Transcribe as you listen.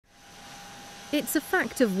It's a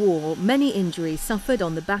fact of war. Many injuries suffered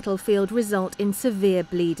on the battlefield result in severe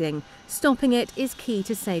bleeding. Stopping it is key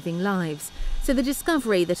to saving lives. So the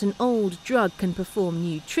discovery that an old drug can perform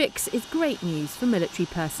new tricks is great news for military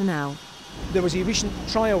personnel. There was a recent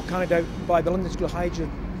trial carried out by the London School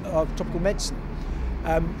of Tropical Medicine,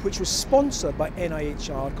 which was sponsored by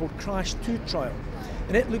NIHR, called CRASH-2 trial.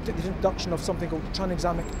 And it looked at the introduction of something called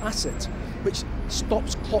tranexamic acid, which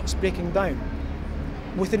stops clots breaking down.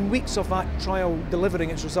 Within weeks of that trial delivering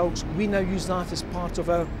its results, we now use that as part of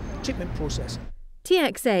our treatment process.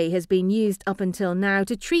 TXA has been used up until now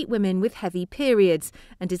to treat women with heavy periods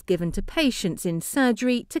and is given to patients in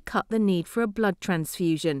surgery to cut the need for a blood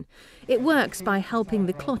transfusion. It works by helping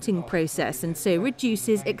the clotting process and so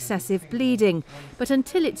reduces excessive bleeding. But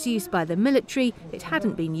until its use by the military, it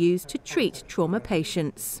hadn't been used to treat trauma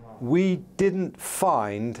patients. We didn't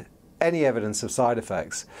find any evidence of side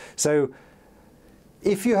effects. So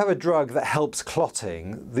if you have a drug that helps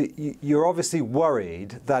clotting, you're obviously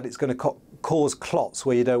worried that it's going to cause clots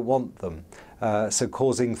where you don't want them, so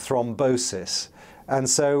causing thrombosis. And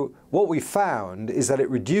so what we found is that it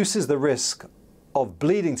reduces the risk of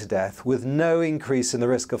bleeding to death with no increase in the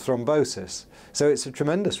risk of thrombosis. So it's a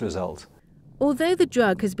tremendous result. Although the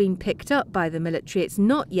drug has been picked up by the military, it's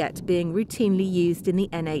not yet being routinely used in the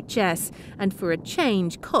NHS. And for a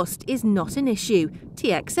change, cost is not an issue.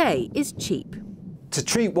 TXA is cheap. To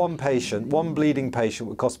treat one patient, one bleeding patient,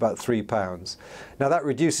 would cost about £3. Now that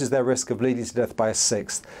reduces their risk of bleeding to death by a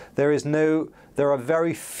sixth. There are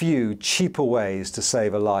very few cheaper ways to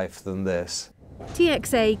save a life than this.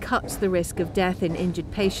 TXA cuts the risk of death in injured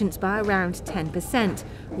patients by around 10%.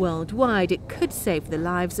 Worldwide, it could save the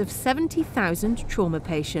lives of 70,000 trauma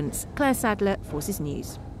patients. Claire Sadler, Forces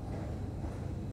News.